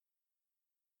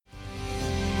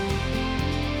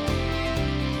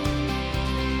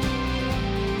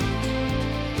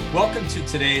Welcome to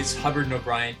today's Hubbard and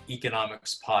O'Brien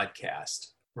Economics Podcast.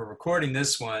 We're recording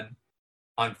this one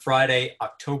on Friday,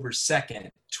 October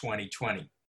 2nd, 2020.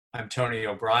 I'm Tony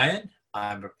O'Brien.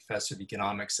 I'm a professor of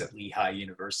economics at Lehigh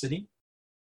University.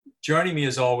 Joining me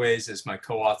as always is my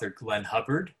co-author Glenn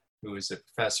Hubbard, who is a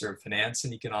professor of finance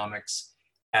and economics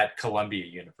at Columbia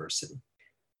University.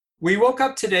 We woke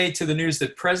up today to the news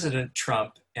that President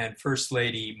Trump and First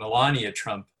Lady Melania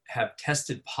Trump have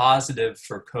tested positive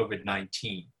for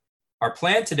COVID-19. Our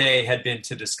plan today had been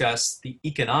to discuss the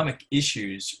economic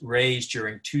issues raised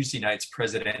during Tuesday night's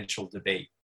presidential debate.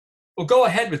 We'll go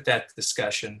ahead with that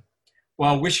discussion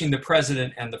while wishing the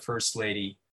President and the First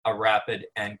Lady a rapid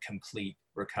and complete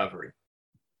recovery.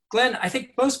 Glenn, I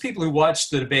think most people who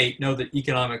watched the debate know that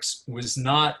economics was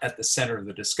not at the center of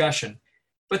the discussion,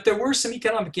 but there were some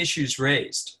economic issues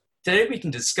raised. Today we can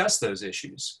discuss those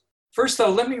issues. First, though,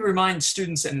 let me remind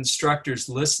students and instructors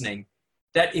listening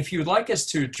that if you'd like us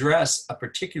to address a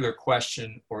particular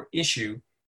question or issue,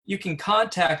 you can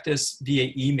contact us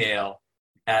via email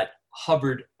at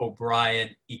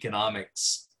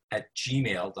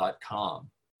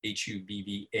hubbardobrieneconomics@gmail.com,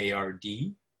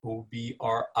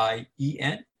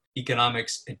 HUBBARDOBRIEN,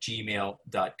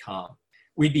 economics@gmail.com.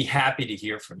 We'd be happy to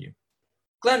hear from you.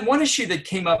 Glenn, one issue that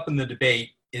came up in the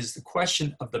debate is the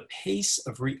question of the pace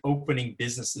of reopening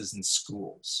businesses and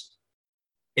schools.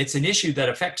 It's an issue that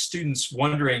affects students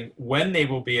wondering when they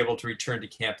will be able to return to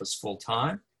campus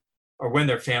full-time, or when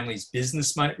their family's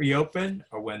business might reopen,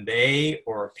 or when they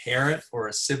or a parent or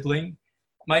a sibling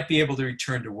might be able to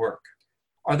return to work.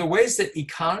 Are there ways that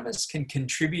economists can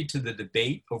contribute to the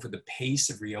debate over the pace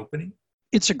of reopening?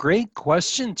 It's a great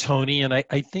question, Tony, and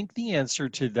I think the answer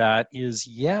to that is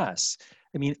yes.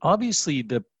 I mean, obviously,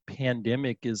 the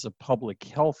pandemic is a public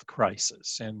health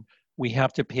crisis, and we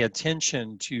have to pay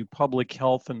attention to public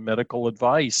health and medical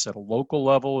advice at a local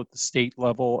level, at the state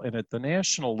level, and at the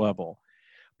national level.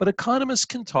 But economists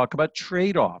can talk about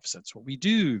trade-offs. That's what we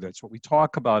do. That's what we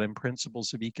talk about in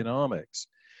Principles of Economics.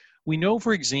 We know,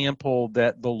 for example,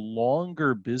 that the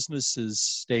longer businesses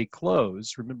stay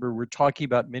closed, remember we're talking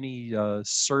about many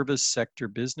service sector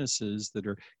businesses that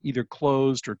are either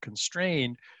closed or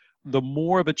constrained, the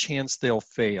more of a chance they'll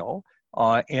fail.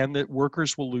 And that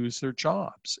workers will lose their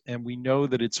jobs. And we know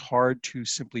that it's hard to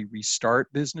simply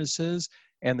restart businesses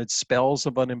and that spells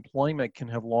of unemployment can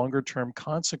have longer term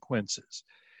consequences.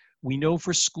 We know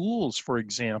for schools, for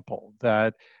example,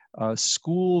 that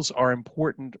schools are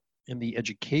important in the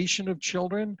education of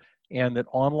children and that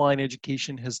online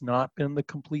education has not been the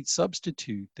complete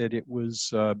substitute that it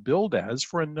was billed as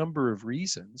for a number of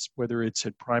reasons, whether it's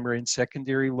at primary and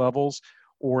secondary levels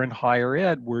or in higher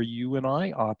ed where you and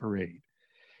I operate.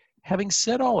 Having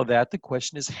said all of that, the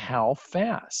question is how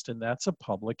fast, and that's a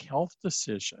public health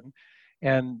decision.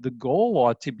 And the goal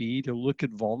ought to be to look at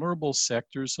vulnerable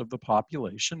sectors of the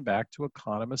population, back to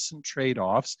economists and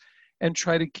trade-offs, and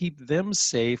try to keep them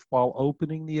safe while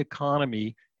opening the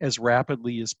economy as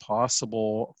rapidly as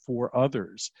possible for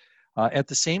others. At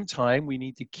the same time, we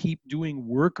need to keep doing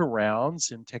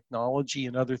workarounds in technology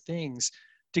and other things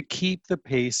to keep the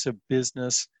pace of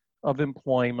business, of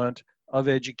employment, of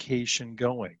education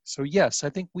going. So yes, I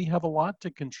think we have a lot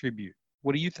to contribute.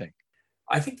 What do you think?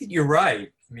 I think that you're right.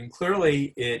 I mean,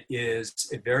 clearly it is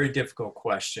a very difficult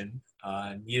question.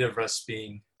 Neither of us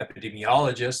being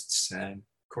epidemiologists, and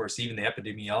of course, even the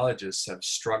epidemiologists have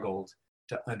struggled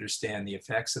to understand the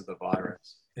effects of the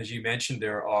virus. As you mentioned,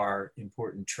 there are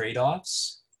important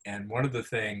trade-offs. And one of the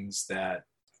things that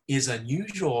is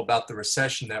unusual about the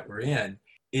recession that we're in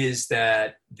is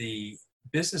that the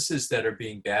businesses that are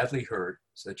being badly hurt,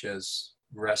 such as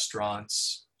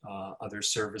restaurants, other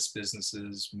service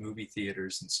businesses, movie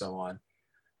theaters, and so on,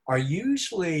 are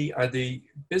the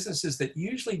businesses that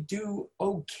usually do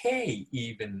okay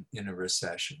even in a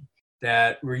recession.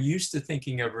 That we're used to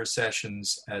thinking of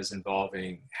recessions as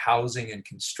involving housing and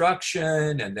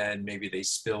construction, and then maybe they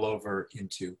spill over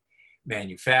into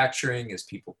manufacturing as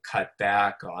people cut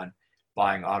back on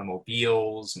buying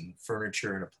automobiles and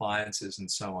furniture and appliances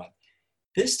and so on.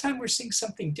 This time we're seeing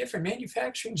something different.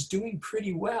 Manufacturing's doing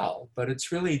pretty well, but it's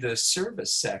really the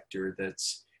service sector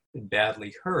that's been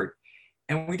badly hurt.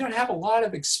 And we don't have a lot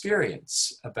of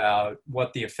experience about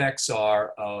what the effects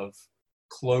are of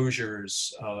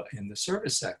closures in the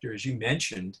service sector. As you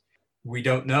mentioned, we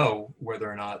don't know whether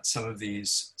or not some of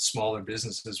these smaller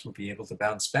businesses will be able to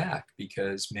bounce back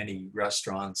because many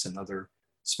restaurants and other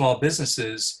small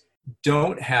businesses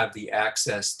don't have the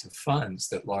access to funds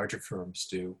that larger firms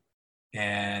do.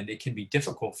 And it can be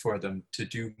difficult for them to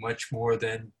do much more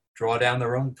than draw down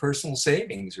their own personal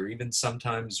savings or even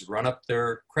sometimes run up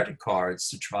their credit cards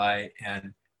to try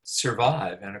and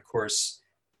survive. And of course,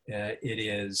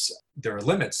 there are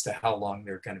limits to how long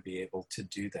they're going to be able to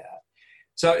do that.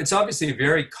 So it's obviously a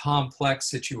very complex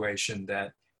situation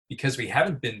that, because we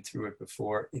haven't been through it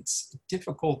before, it's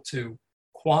difficult to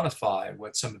quantify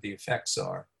what some of the effects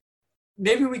are.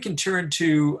 Maybe we can turn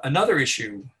to another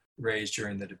issue raised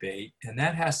during the debate, and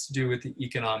that has to do with the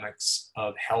economics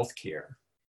of healthcare.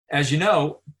 As you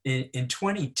know, in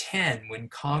 2010, when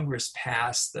Congress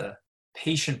passed the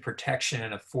Patient Protection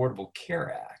and Affordable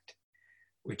Care Act,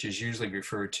 which is usually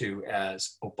referred to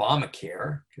as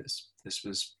Obamacare, because this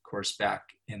was, of course, back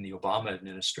in the Obama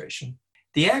administration,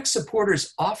 the Act's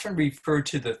supporters often refer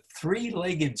to the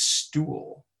three-legged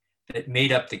stool that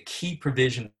made up the key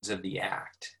provisions of the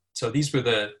Act. So these were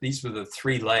the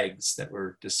three legs that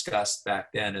were discussed back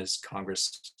then as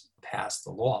Congress passed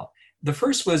the law. The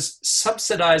first was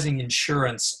subsidizing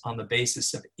insurance on the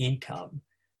basis of income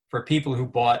for people who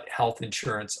bought health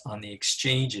insurance on the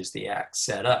exchanges the Act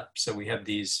set up. So we have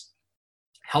these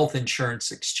health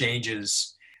insurance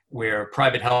exchanges where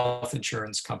private health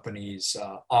insurance companies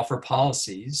offer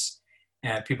policies,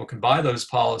 and people can buy those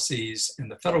policies, and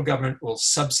the federal government will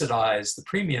subsidize the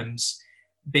premiums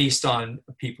based on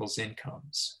people's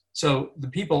incomes. So the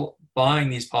people buying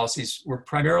these policies were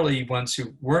primarily ones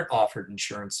who weren't offered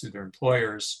insurance through their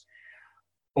employers,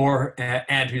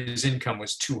 and whose income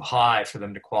was too high for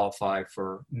them to qualify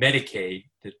for Medicaid,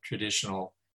 the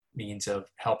traditional means of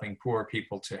helping poor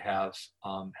people to have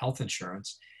health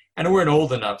insurance, and who weren't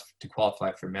old enough to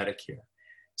qualify for Medicare.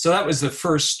 So that was the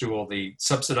first stool, the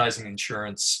subsidizing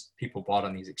insurance people bought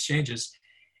on these exchanges.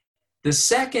 The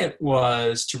second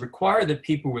was to require that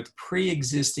people with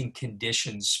pre-existing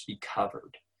conditions be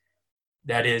covered.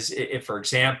 That is, if, for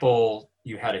example,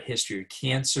 you had a history of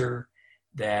cancer,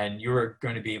 then you're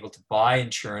going to be able to buy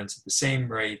insurance at the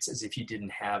same rates as if you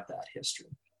didn't have that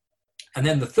history. And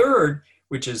then the third,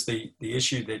 which is the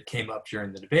issue that came up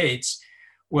during the debates,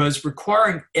 was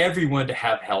requiring everyone to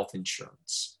have health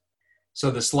insurance.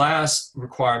 So this last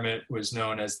requirement was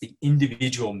known as the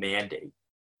individual mandate.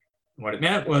 What it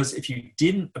meant was if you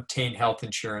didn't obtain health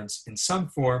insurance in some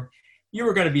form, you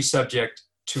were going to be subject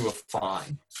to a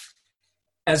fine.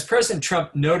 As President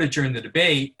Trump noted during the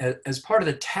debate, as part of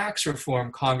the tax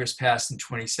reform Congress passed in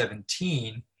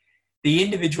 2017, the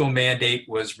individual mandate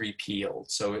was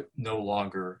repealed, so it no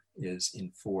longer is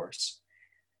in force.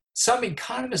 Some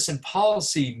economists and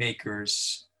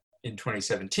policymakers in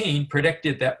 2017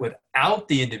 predicted that without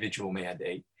the individual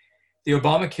mandate, the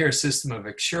Obamacare system of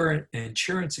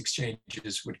insurance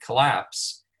exchanges would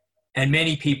collapse, and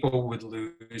many people would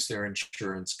lose their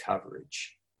insurance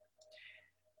coverage.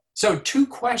 So two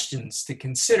questions to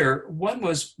consider. One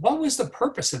was, what was the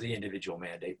purpose of the individual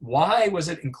mandate? Why was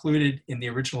it included in the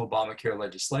original Obamacare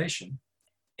legislation?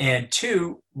 And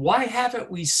two, why haven't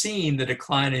we seen the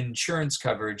decline in insurance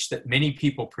coverage that many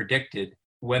people predicted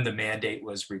when the mandate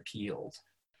was repealed?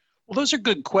 Well, those are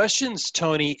good questions,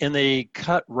 Tony, and they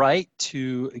cut right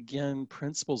to, again,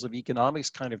 principles of economics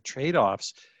kind of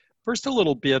trade-offs. First, a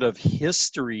little bit of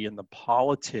history and the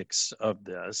politics of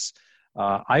this.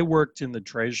 I worked in the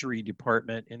Treasury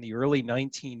Department in the early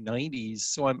 1990s,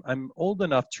 so I'm old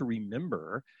enough to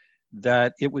remember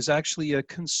that it was actually a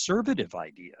conservative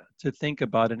idea to think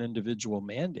about an individual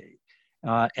mandate.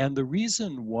 And the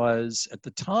reason was, at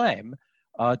the time,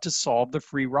 to solve the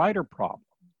free rider problem.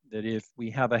 That if we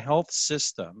have a health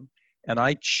system and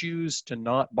I choose to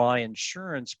not buy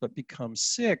insurance but become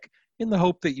sick in the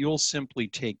hope that you'll simply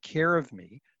take care of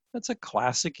me, that's a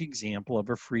classic example of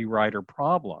a free rider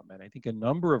problem. And I think a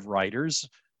number of writers,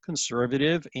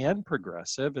 conservative and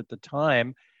progressive at the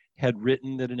time, had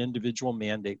written that an individual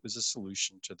mandate was a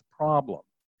solution to the problem.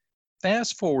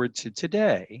 Fast forward to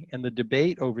today, and the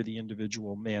debate over the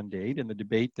individual mandate and the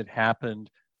debate that happened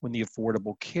when the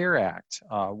Affordable Care Act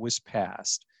was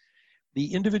passed.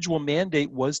 The individual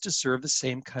mandate was to serve the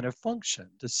same kind of function,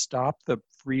 to stop the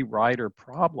free rider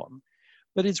problem.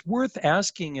 But it's worth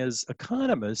asking as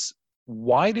economists,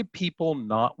 why do people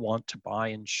not want to buy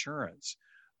insurance?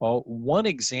 Well, one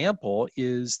example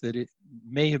is that it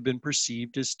may have been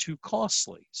perceived as too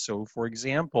costly. So, for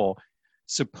example,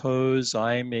 suppose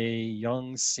I'm a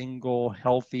young, single,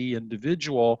 healthy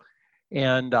individual,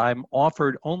 and I'm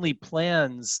offered only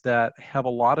plans that have a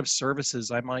lot of services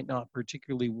I might not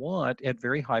particularly want at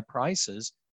very high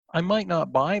prices. I might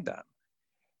not buy them.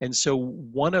 And so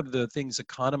one of the things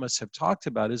economists have talked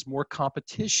about is more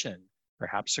competition,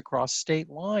 perhaps across state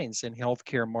lines in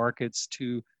healthcare markets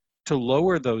to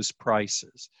lower those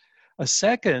prices. A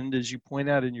second, as you point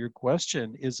out in your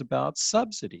question, is about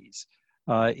subsidies.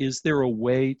 Is there a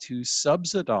way to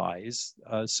subsidize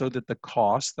so that the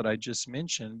cost that I just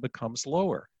mentioned becomes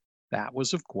lower? That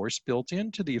was, of course, built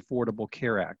into the Affordable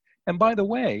Care Act. And by the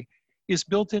way, is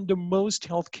built into most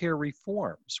healthcare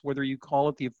reforms, whether you call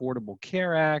it the Affordable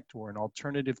Care Act or an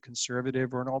alternative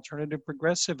conservative or an alternative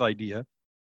progressive idea.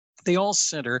 They all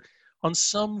center on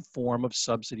some form of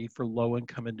subsidy for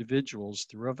low-income individuals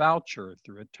through a voucher,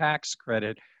 through a tax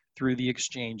credit, through the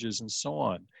exchanges, and so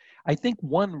on. I think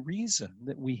one reason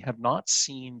that we have not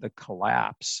seen the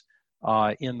collapse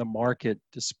in the market,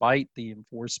 despite the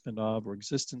enforcement of or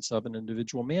existence of an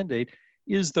individual mandate,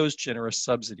 is those generous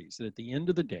subsidies. That at the end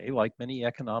of the day, like many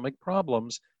economic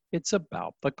problems, it's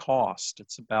about the cost,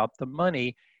 it's about the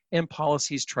money, and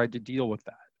policies tried to deal with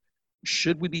that.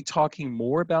 Should we be talking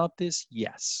more about this?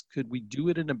 Yes. Could we do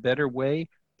it in a better way?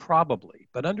 Probably.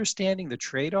 But understanding the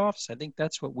trade-offs, I think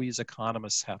that's what we as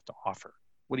economists have to offer.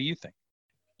 What do you think?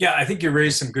 Yeah, I think you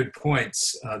raised some good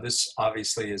points. This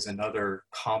obviously is another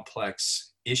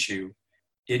complex issue.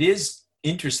 It is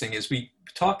interesting, as we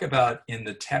talk about in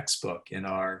the textbook in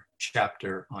our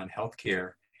chapter on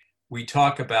healthcare, we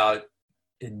talk about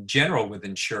in general with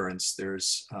insurance,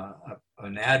 there's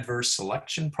an adverse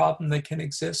selection problem that can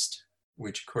exist,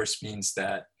 which of course means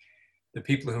that the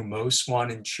people who most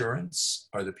want insurance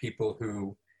are the people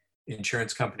who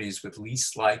insurance companies would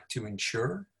least like to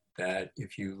insure. That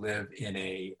if you live in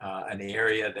an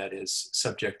area that is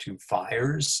subject to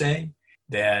fires, say,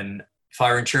 then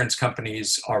fire insurance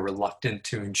companies are reluctant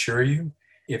to insure you.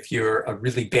 If you're a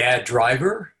really bad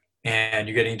driver and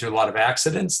you're getting into a lot of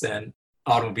accidents, then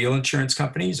automobile insurance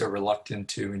companies are reluctant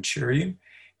to insure you,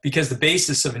 because the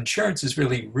basis of insurance is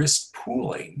really risk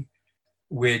pooling,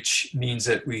 which means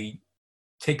that we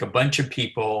take a bunch of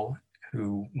people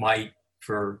who might,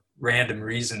 for random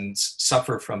reasons,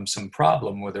 suffer from some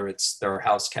problem, whether it's their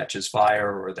house catches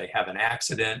fire or they have an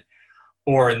accident,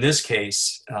 or in this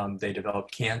case, they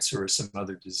develop cancer or some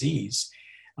other disease.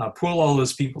 Pool all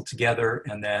those people together,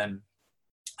 and then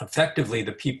effectively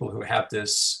the people who have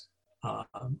this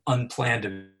unplanned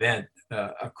event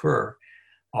occur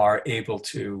are able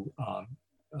to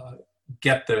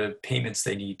get the payments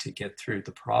they need to get through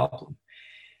the problem.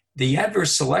 The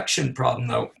adverse selection problem,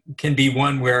 though, can be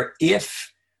one where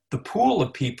if the pool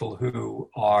of people who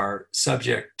are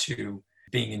subject to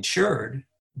being insured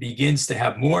begins to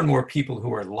have more and more people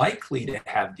who are likely to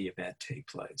have the event take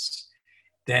place,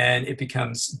 then it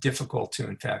becomes difficult to,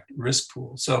 in fact, risk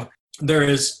pool. So there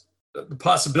is the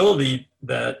possibility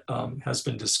that has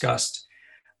been discussed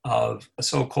of a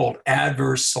so-called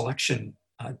adverse selection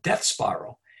death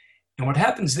spiral. And what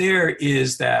happens there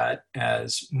is that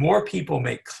as more people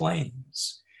make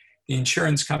claims, the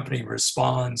insurance company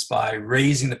responds by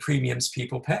raising the premiums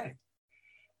people pay.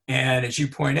 And as you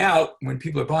point out, when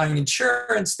people are buying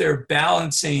insurance, they're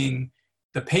balancing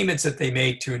the payments that they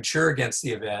make to insure against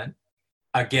the event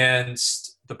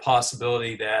against the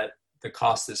possibility that the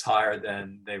cost is higher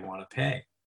than they want to pay.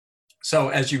 So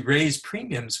as you raise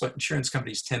premiums, what insurance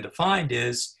companies tend to find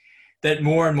is that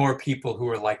more and more people who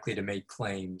are likely to make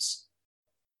claims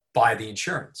buy the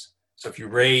insurance. So if you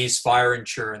raise fire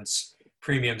insurance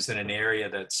premiums in an area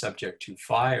that's subject to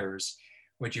fires,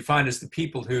 what you find is the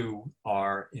people who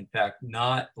are, in fact,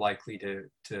 not likely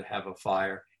to have a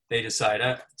fire, they decide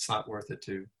it's not worth it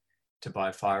to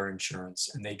buy fire insurance,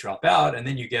 and they drop out. And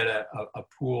then you get a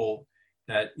pool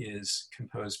that is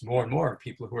composed more and more of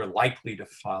people who are likely to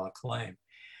file a claim.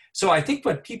 So I think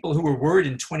what people who were worried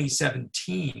in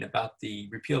 2017 about the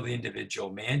repeal of the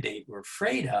individual mandate were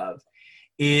afraid of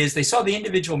is they saw the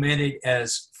individual mandate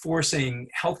as forcing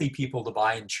healthy people to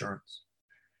buy insurance.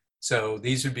 So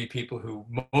these would be people who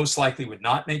most likely would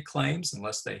not make claims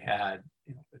unless they had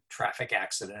a traffic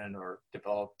accident or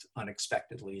developed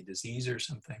unexpectedly a disease or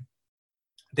something.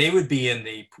 They would be in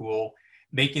the pool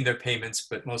making their payments,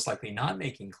 but most likely not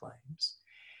making claims.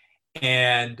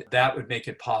 And that would make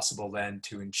it possible then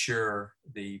to insure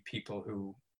the people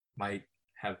who might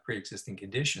have pre-existing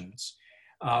conditions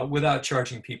without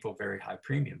charging people very high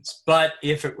premiums. But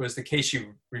if it was the case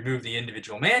you remove the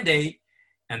individual mandate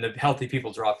and the healthy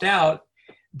people dropped out,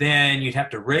 then you'd have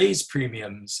to raise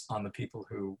premiums on the people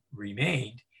who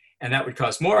remained, and that would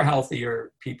cause more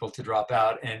healthier people to drop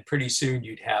out, and pretty soon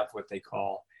you'd have what they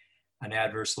call an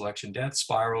adverse selection death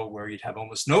spiral, where you'd have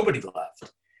almost nobody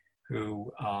left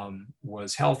who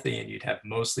was healthy, and you'd have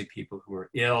mostly people who were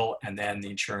ill, and then the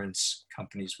insurance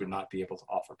companies would not be able to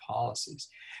offer policies.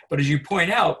 But as you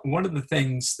point out, one of the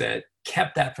things that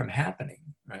kept that from happening,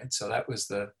 right? So that was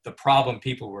the problem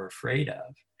people were afraid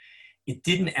of. It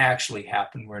didn't actually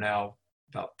happen. We're now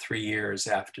about 3 years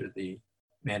after the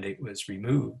mandate was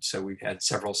removed. So we've had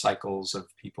several cycles of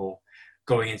people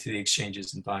going into the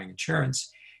exchanges and buying insurance.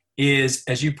 is,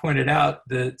 as you pointed out,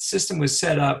 the system was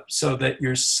set up so that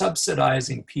you're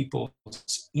subsidizing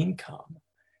people's income.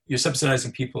 You're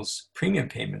subsidizing people's premium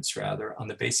payments, rather, on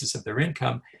the basis of their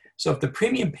income. So if the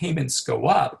premium payments go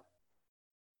up,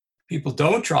 people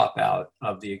don't drop out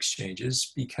of the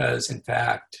exchanges because, in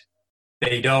fact,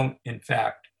 they don't, in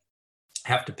fact,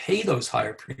 have to pay those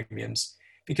higher premiums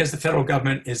because the federal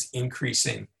government is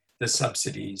increasing the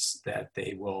subsidies that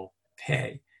they will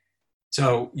pay.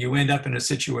 So you end up in a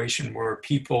situation where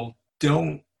people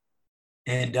don't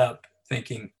end up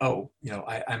thinking, oh,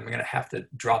 I'm going to have to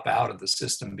drop out of the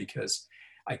system because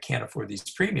I can't afford these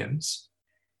premiums,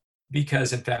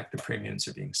 because in fact the premiums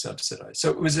are being subsidized. So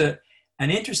it was an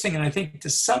interesting, and I think to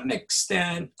some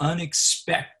extent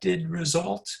unexpected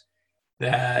result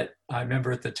that I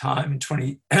remember at the time in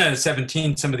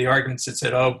 2017, some of the arguments that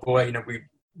said, oh boy,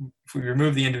 if we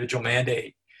remove the individual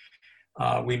mandate,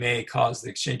 we may cause the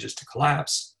exchanges to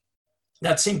collapse.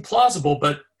 That seemed plausible,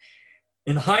 but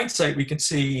in hindsight, we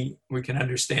can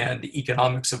understand the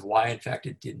economics of why, in fact,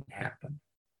 it didn't happen.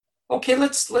 Okay,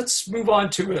 let's move on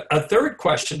to a third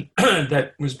question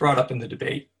that was brought up in the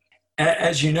debate.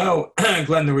 As you know,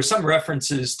 Glenn, there were some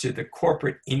references to the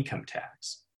corporate income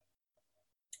tax.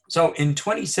 So in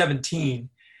 2017,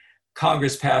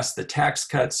 Congress passed the Tax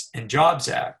Cuts and Jobs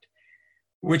Act,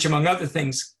 which, among other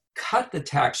things, cut the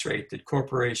tax rate that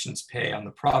corporations pay on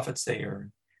the profits they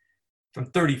earn from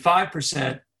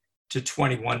 35% to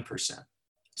 21%.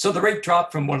 So the rate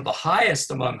dropped from one of the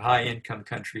highest among high-income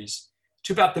countries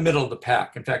to about the middle of the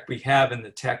pack. In fact, we have in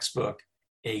the textbook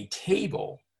a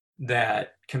table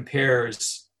that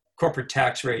compares corporate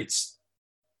tax rates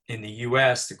in the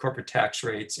US to corporate tax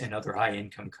rates in other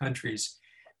high-income countries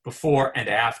before and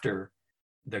after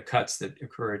the cuts that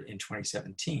occurred in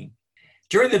 2017.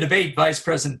 During the debate, Vice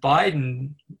President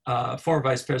Biden, former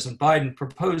Vice President Biden,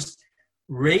 proposed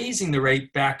raising the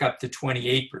rate back up to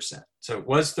 28%. So it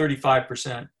was 35%.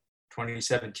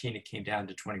 2017, it came down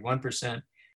to 21%.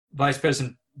 Vice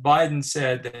President Biden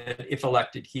said that if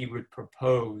elected, he would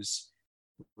propose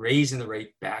raising the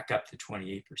rate back up to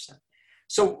 28%.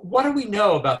 So what do we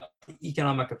know about the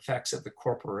economic effects of the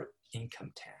corporate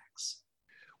income tax?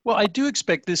 Well, I do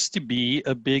expect this to be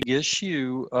a big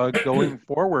issue going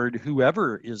forward,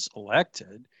 whoever is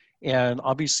elected. And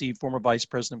obviously, former Vice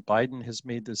President Biden has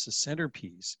made this a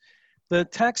centerpiece. The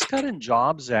Tax Cut and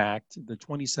Jobs Act, the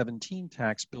 2017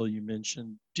 tax bill you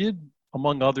mentioned, did,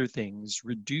 among other things,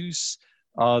 reduce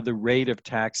the rate of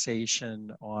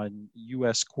taxation on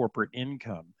U.S. corporate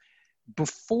income.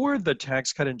 Before the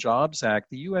Tax Cut and Jobs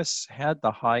Act, the U.S. had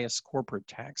the highest corporate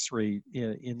tax rate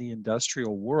in the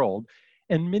industrial world.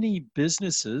 And many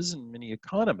businesses and many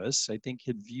economists, I think,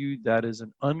 had viewed that as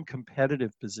an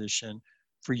uncompetitive position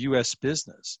for U.S.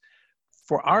 business.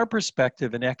 For our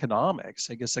perspective in economics,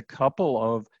 I guess a couple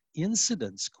of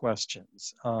incidence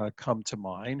questions come to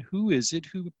mind. Who is it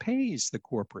who pays the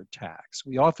corporate tax?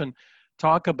 We often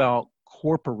talk about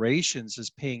corporations as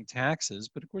paying taxes,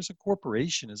 but of course a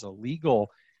corporation is a legal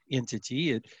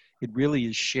entity. It really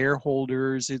is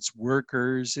shareholders, it's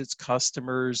workers, it's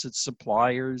customers, it's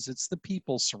suppliers, it's the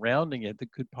people surrounding it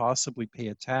that could possibly pay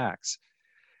a tax.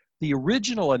 The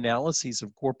original analyses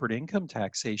of corporate income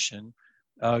taxation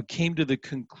came to the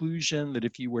conclusion that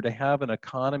if you were to have an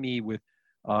economy with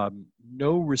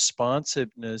no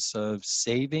responsiveness of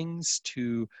savings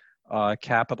to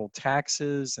capital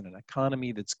taxes and an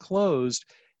economy that's closed,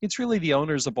 it's really the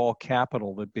owners of all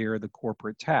capital that bear the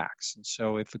corporate tax. And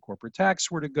so if the corporate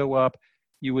tax were to go up,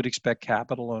 you would expect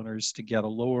capital owners to get a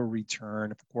lower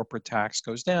return. If the corporate tax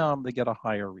goes down, they get a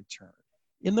higher return.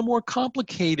 In the more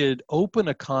complicated open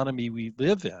economy we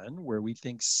live in, where we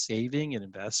think saving and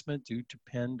investment do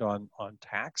depend on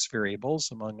tax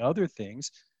variables, among other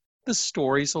things, the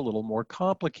story's a little more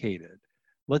complicated.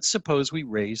 Let's suppose we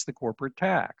raise the corporate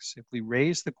tax. If we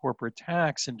raise the corporate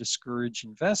tax and discourage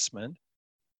investment,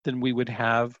 then we would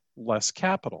have less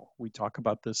capital. We talk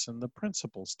about this in the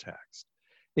principles text.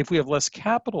 If we have less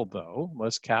capital, though,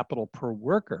 less capital per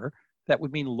worker, that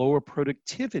would mean lower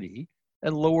productivity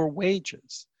and lower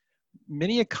wages.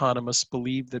 Many economists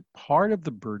believe that part of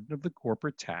the burden of the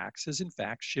corporate tax is in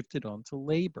fact shifted onto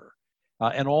labor.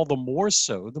 And all the more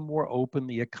so, the more open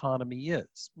the economy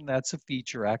is. And that's a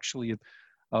feature actually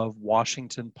of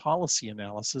Washington policy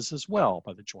analysis as well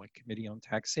by the Joint Committee on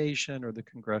Taxation or the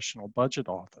Congressional Budget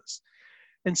Office.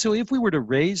 And so if we were to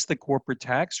raise the corporate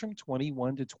tax from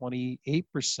 21 to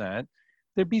 28%,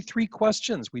 there'd be three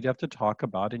questions we'd have to talk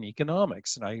about in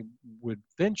economics, and I would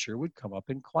venture would come up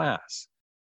in class.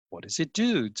 What does it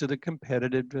do to the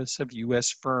competitiveness of US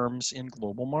firms in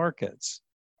global markets?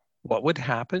 What would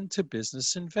happen to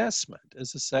business investment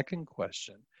as a second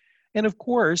question? And of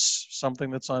course, something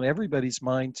that's on everybody's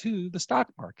mind too, the stock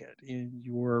market. In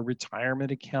your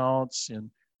retirement accounts,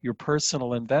 in your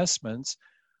personal investments,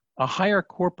 a higher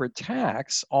corporate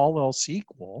tax, all else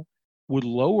equal, would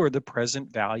lower the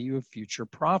present value of future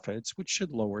profits, which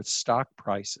should lower stock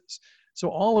prices. So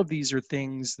all of these are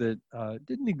things that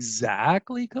didn't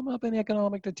exactly come up in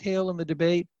economic detail in the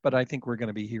debate, but I think we're going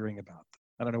to be hearing about them.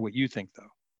 I don't know what you think,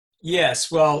 though.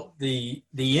 Yes, well, the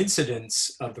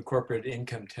incidence of the corporate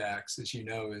income tax, as you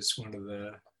know, is one of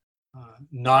the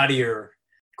knottier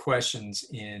questions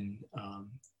in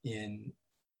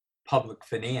public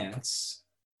finance,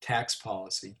 tax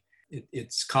policy.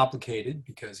 It's complicated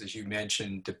because, as you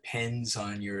mentioned, depends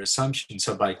on your assumption.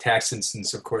 So by tax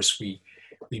instance, of course, we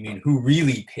mean who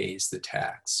really pays the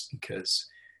tax, because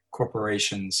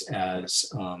corporations as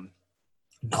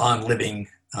non-living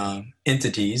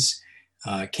entities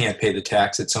can't pay the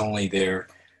tax. It's only their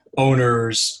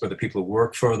owners or the people who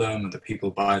work for them or the people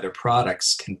who buy their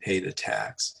products can pay the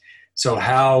tax. So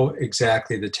how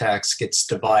exactly the tax gets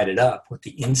divided up, what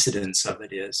the incidence of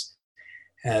it is,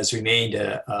 has remained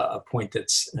a point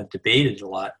that's debated a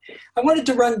lot. I wanted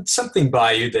to run something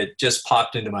by you that just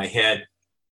popped into my head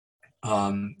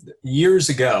years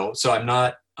ago. So I'm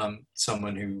not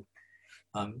someone who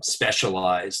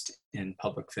specialized in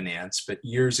public finance, but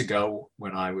years ago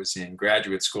when I was in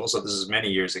graduate school, so this is many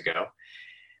years ago,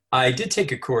 I did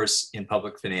take a course in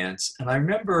public finance, and I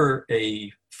remember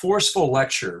a forceful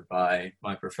lecture by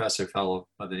my professor, a fellow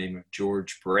by the name of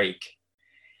George Brake.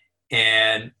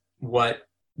 And what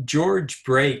George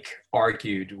Brake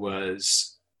argued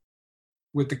was,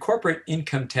 with the corporate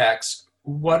income tax,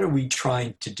 what are we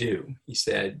trying to do? He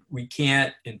said, we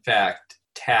can't, in fact,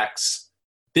 tax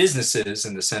businesses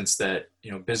in the sense that,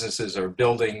 businesses are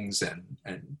buildings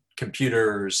and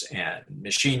computers and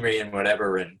machinery and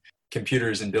whatever, and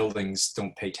computers and buildings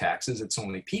don't pay taxes. It's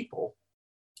only people.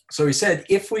 So he said,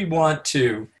 if we want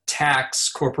to tax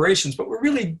corporations, what we're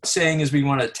really saying is we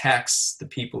want to tax the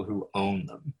people who own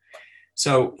them.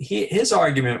 So his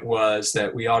argument was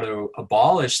that we ought to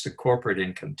abolish the corporate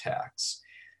income tax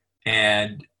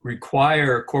and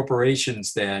require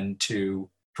corporations then to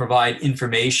provide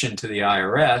information to the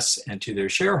IRS and to their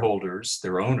shareholders,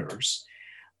 their owners,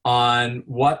 on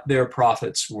what their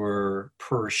profits were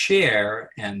per share,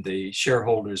 and the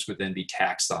shareholders would then be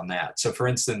taxed on that. So for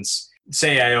instance,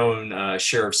 say I own a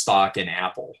share of stock in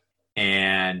Apple,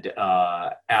 and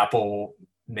Apple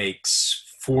makes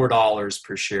 $4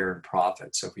 per share in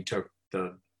profit. So if we took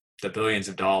the billions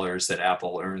of dollars that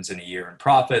Apple earns in a year in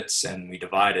profits, and we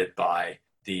divide it by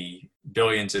the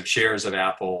billions of shares of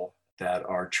Apple that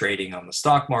are trading on the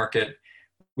stock market,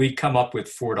 we come up with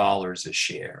 $4 a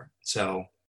share. So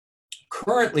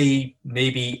currently,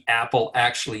 maybe Apple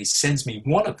actually sends me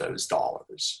one of those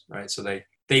dollars, right? So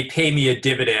they pay me a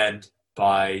dividend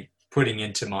by putting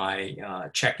into my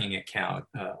checking account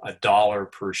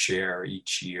 $1 per share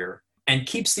each year, and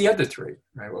keeps the other three,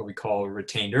 right? What we call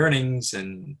retained earnings,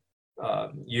 and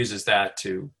uses that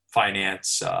to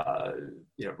finance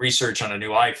research on a new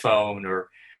iPhone or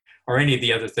any of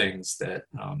the other things that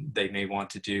they may want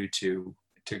to do to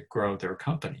grow their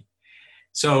company.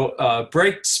 So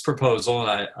Brake's proposal,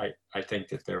 and I think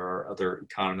that there are other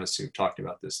economists who've talked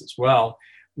about this as well,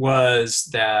 was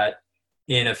that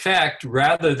in effect,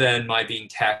 rather than my being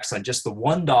taxed on just the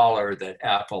 $1 that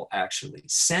Apple actually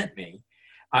sent me,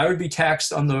 I would be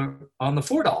taxed on the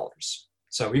 $4.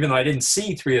 So even though I didn't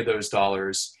see three of those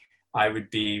dollars, I would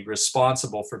be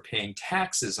responsible for paying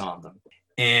taxes on them.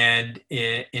 And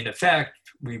in effect,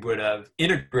 we would have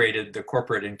integrated the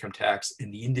corporate income tax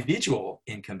and the individual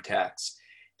income tax,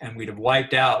 and we'd have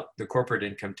wiped out the corporate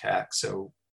income tax.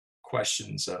 So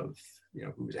questions of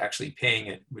who's actually paying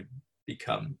it would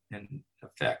become, in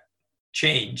effect,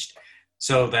 changed,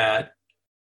 so that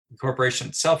the corporation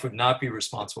itself would not be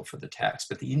responsible for the tax,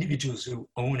 but the individuals who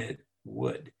own it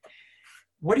would.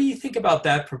 What do you think about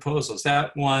that proposal? Is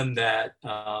that one that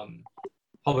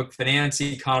public finance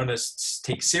economists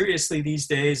take seriously these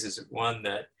days? Is it one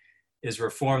that is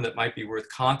reform that might be worth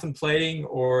contemplating,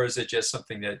 or is it just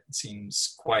something that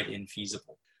seems quite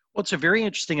infeasible? Well, it's a very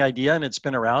interesting idea, and it's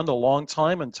been around a long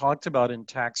time and talked about in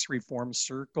tax reform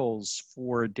circles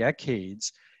for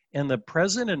decades. In the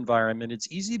present environment,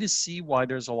 it's easy to see why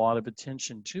there's a lot of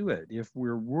attention to it. If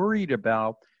we're worried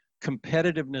about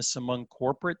competitiveness among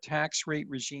corporate tax rate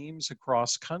regimes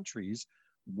across countries,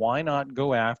 why not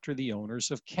go after the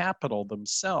owners of capital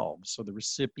themselves, so the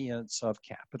recipients of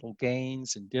capital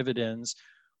gains and dividends,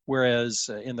 whereas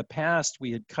in the past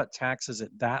we had cut taxes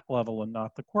at that level and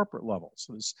not the corporate level.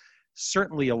 So there's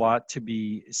certainly a lot to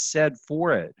be said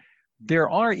for it. There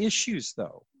are issues,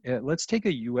 though. Let's take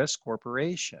a U.S.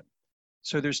 corporation.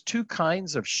 So there's two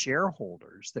kinds of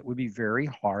shareholders that would be very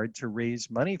hard to raise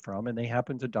money from, and they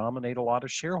happen to dominate a lot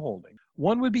of shareholding.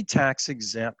 One would be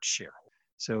tax-exempt shareholders.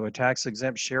 So a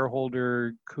tax-exempt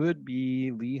shareholder could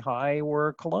be Lehigh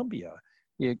or Columbia.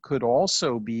 It could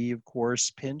also be, of course,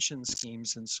 pension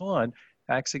schemes and so on.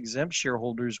 Tax-exempt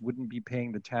shareholders wouldn't be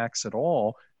paying the tax at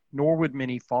all, nor would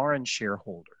many foreign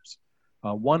shareholders.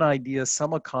 One idea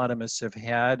some economists have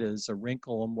had as a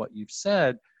wrinkle in what you've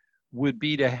said would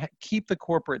be to keep the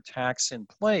corporate tax in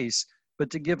place, but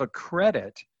to give a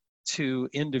credit to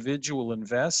individual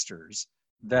investors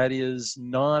that is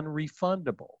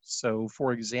non-refundable. So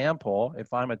for example,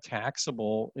 if I'm a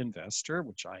taxable investor,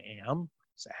 which I am,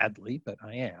 sadly, but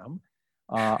I am,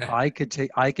 I could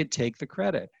take the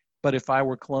credit. But if I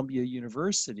were Columbia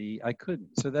University, I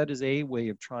couldn't. So that is a way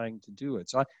of trying to do it.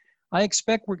 So I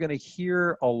expect we're going to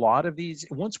hear a lot of these.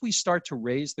 Once we start to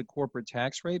raise the corporate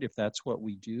tax rate, if that's what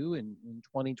we do in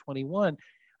 2021,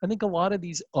 I think a lot of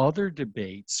these other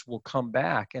debates will come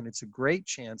back. And it's a great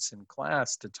chance in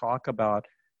class to talk about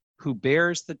who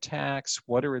bears the tax,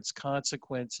 what are its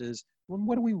consequences, and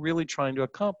what are we really trying to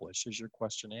accomplish, as your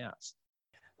question asked.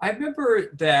 I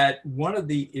remember that one of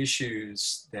the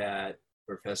issues that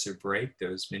Professor Brake,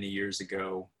 those many years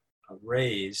ago,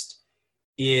 raised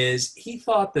is he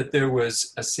thought that there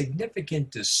was a significant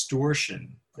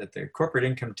distortion, that the corporate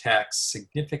income tax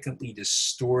significantly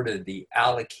distorted the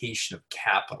allocation of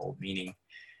capital, meaning,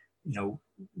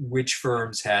 which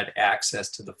firms had access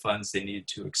to the funds they needed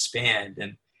to expand.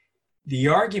 And the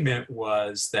argument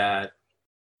was that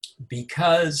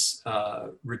because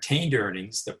retained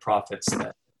earnings, the profits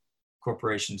that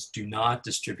corporations do not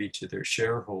distribute to their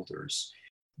shareholders,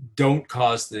 don't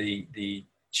cause the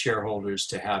shareholders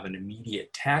to have an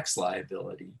immediate tax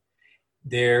liability,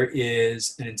 there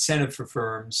is an incentive for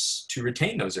firms to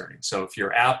retain those earnings. So if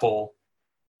you're Apple,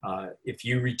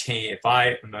 if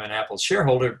I am an Apple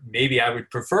shareholder, maybe I would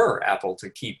prefer Apple to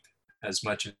keep as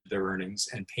much of their earnings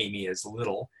and pay me as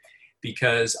little,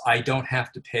 because I don't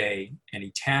have to pay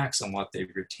any tax on what they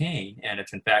retain. And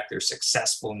if in fact they're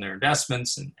successful in their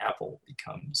investments and Apple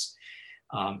becomes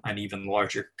an even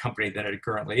larger company than it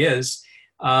currently is,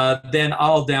 then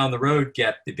I'll down the road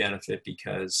get the benefit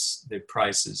because the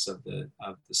prices of the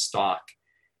stock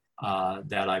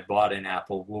that I bought in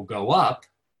Apple will go up,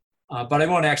 but I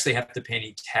won't actually have to pay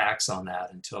any tax on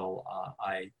that until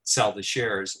I sell the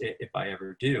shares, if I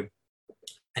ever do.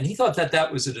 And he thought that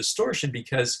that was a distortion,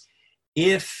 because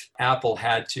if Apple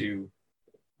had to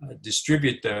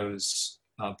distribute those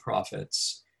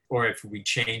profits, or if we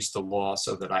changed the law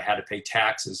so that I had to pay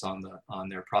taxes on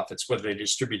their profits, whether they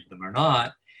distributed them or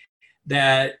not,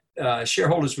 that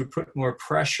shareholders would put more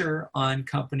pressure on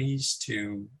companies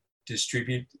to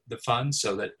distribute the funds,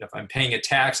 so that if I'm paying a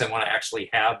tax, I want to actually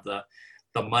have the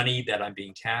money that I'm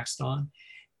being taxed on.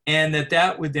 And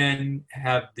that would then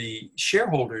have the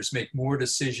shareholders make more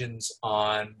decisions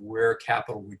on where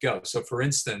capital would go. So for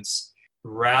instance,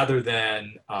 rather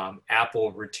than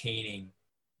Apple retaining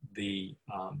the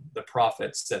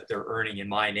profits that they're earning in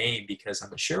my name because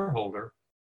I'm a shareholder,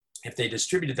 if they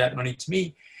distributed that money to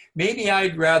me, maybe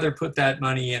I'd rather put that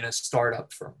money in a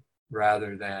startup firm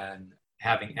rather than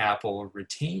having Apple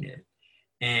retain it.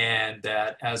 And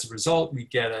that as a result, we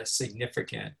get a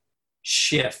significant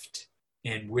shift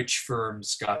in which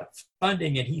firms got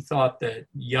funding. And he thought that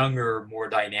younger, more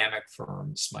dynamic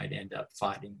firms might end up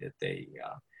finding that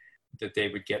they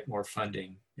would get more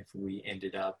funding if we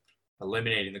ended up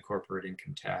eliminating the corporate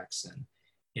income tax and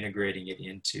integrating it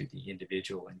into the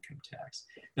individual income tax.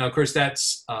 Now, of course,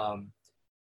 that's a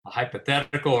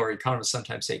hypothetical, or economists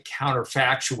sometimes say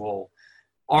counterfactual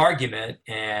argument,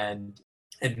 and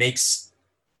it makes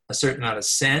a certain amount of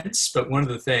sense. But one of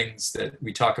the things that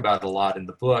we talk about a lot in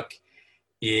the book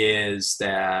is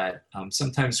that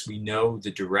sometimes we know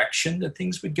the direction that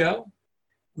things would go.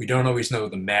 We don't always know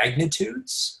the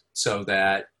magnitudes, so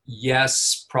that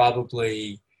yes,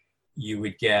 probably you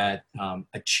would get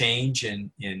a change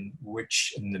in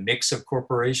the mix of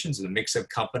corporations, the mix of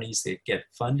companies that get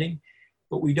funding,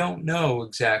 but we don't know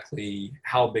exactly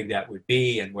how big that would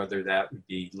be and whether that would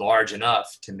be large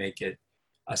enough to make it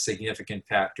a significant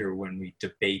factor when we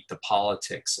debate the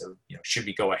politics of, should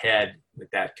we go ahead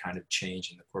with that kind of change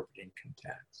in the corporate income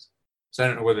tax. So I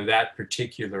don't know whether that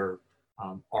particular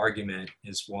argument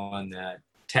is one that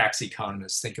tax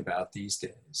economists think about these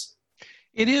days.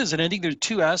 It is, and I think there's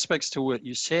two aspects to what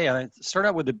you say. I start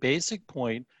out with the basic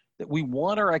point that we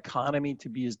want our economy to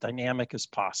be as dynamic as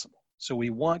possible. So we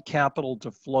want capital to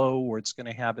flow where it's going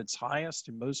to have its highest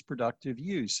and most productive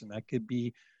use. And that could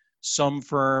be some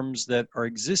firms that are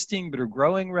existing but are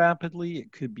growing rapidly.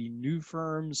 It could be new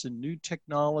firms and new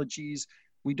technologies.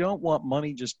 We don't want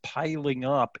money just piling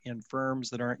up in firms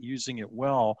that aren't using it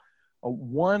well.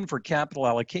 One, for capital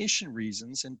allocation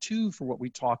reasons, and two, for what we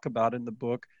talk about in the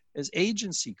book as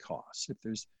agency costs. If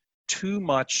there's too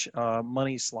much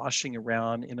money sloshing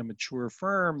around in a mature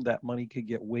firm, that money could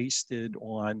get wasted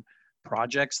on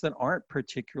projects that aren't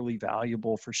particularly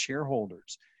valuable for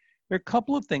shareholders. There are a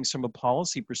couple of things from a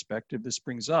policy perspective this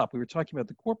brings up. We were talking about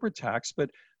the corporate tax,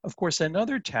 but of course,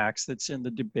 another tax that's in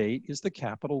the debate is the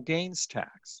capital gains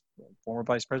tax. Former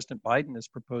Vice President Biden is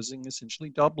proposing essentially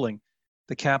doubling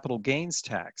the capital gains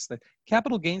tax. The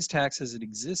capital gains tax, as it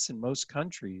exists in most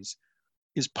countries,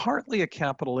 is partly a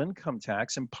capital income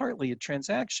tax and partly a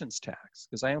transactions tax,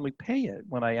 because I only pay it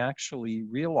when I actually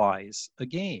realize a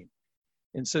gain.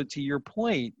 And so to your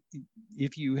point,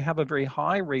 if you have a very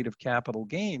high rate of capital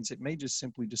gains, it may just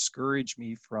simply discourage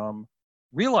me from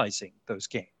realizing those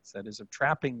gains, that is, of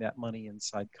trapping that money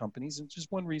inside companies. And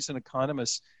just one reason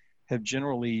economists have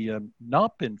generally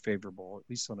not been favorable, at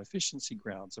least on efficiency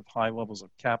grounds, of high levels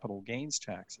of capital gains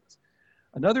taxes.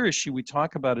 Another issue we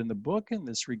talk about in the book in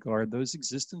this regard, those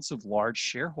existence of large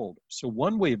shareholders. So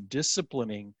one way of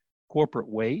disciplining corporate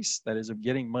waste, that is, of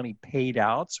getting money paid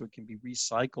out so it can be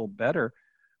recycled better,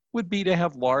 would be to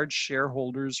have large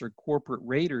shareholders or corporate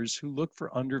raters who look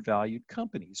for undervalued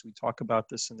companies. We talk about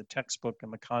this in the textbook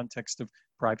in the context of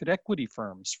private equity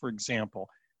firms, for example.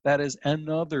 That is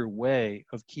another way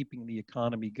of keeping the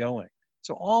economy going.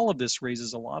 So all of this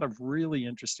raises a lot of really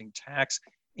interesting tax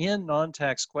and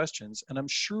non-tax questions, and I'm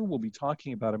sure we'll be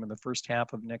talking about them in the first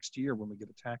half of next year when we get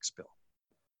a tax bill.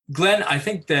 Glenn, I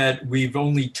think that we've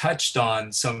only touched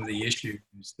on some of the issues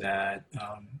that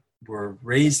were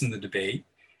raised in the debate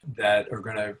that are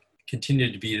going to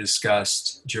continue to be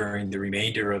discussed during the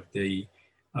remainder of the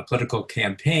political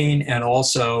campaign and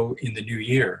also in the new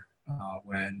year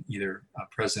when either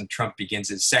President Trump begins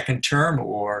his second term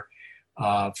or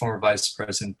former Vice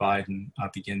President Biden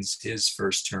begins his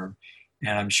first term.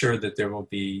 And I'm sure that there will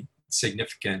be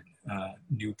significant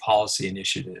new policy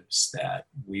initiatives that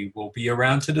we will be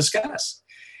around to discuss.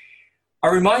 A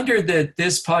reminder that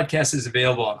this podcast is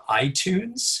available on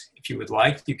iTunes. If you would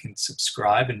like, you can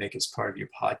subscribe and make us part of your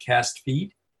podcast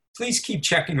feed. Please keep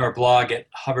checking our blog at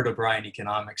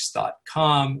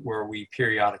HubbardO'BrienEconomics.com, where we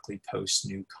periodically post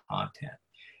new content.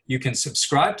 You can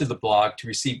subscribe to the blog to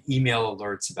receive email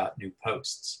alerts about new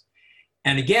posts.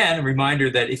 And again, a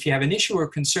reminder that if you have an issue or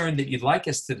concern that you'd like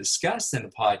us to discuss in the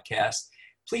podcast,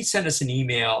 please send us an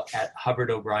email at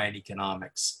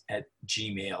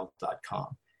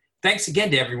HubbardO'BrienEconomics@gmail.com. Thanks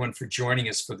again to everyone for joining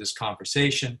us for this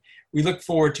conversation. We look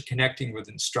forward to connecting with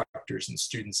instructors and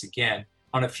students again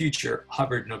on a future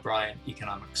Hubbard and O'Brien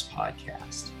Economics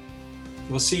podcast.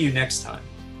 We'll see you next time.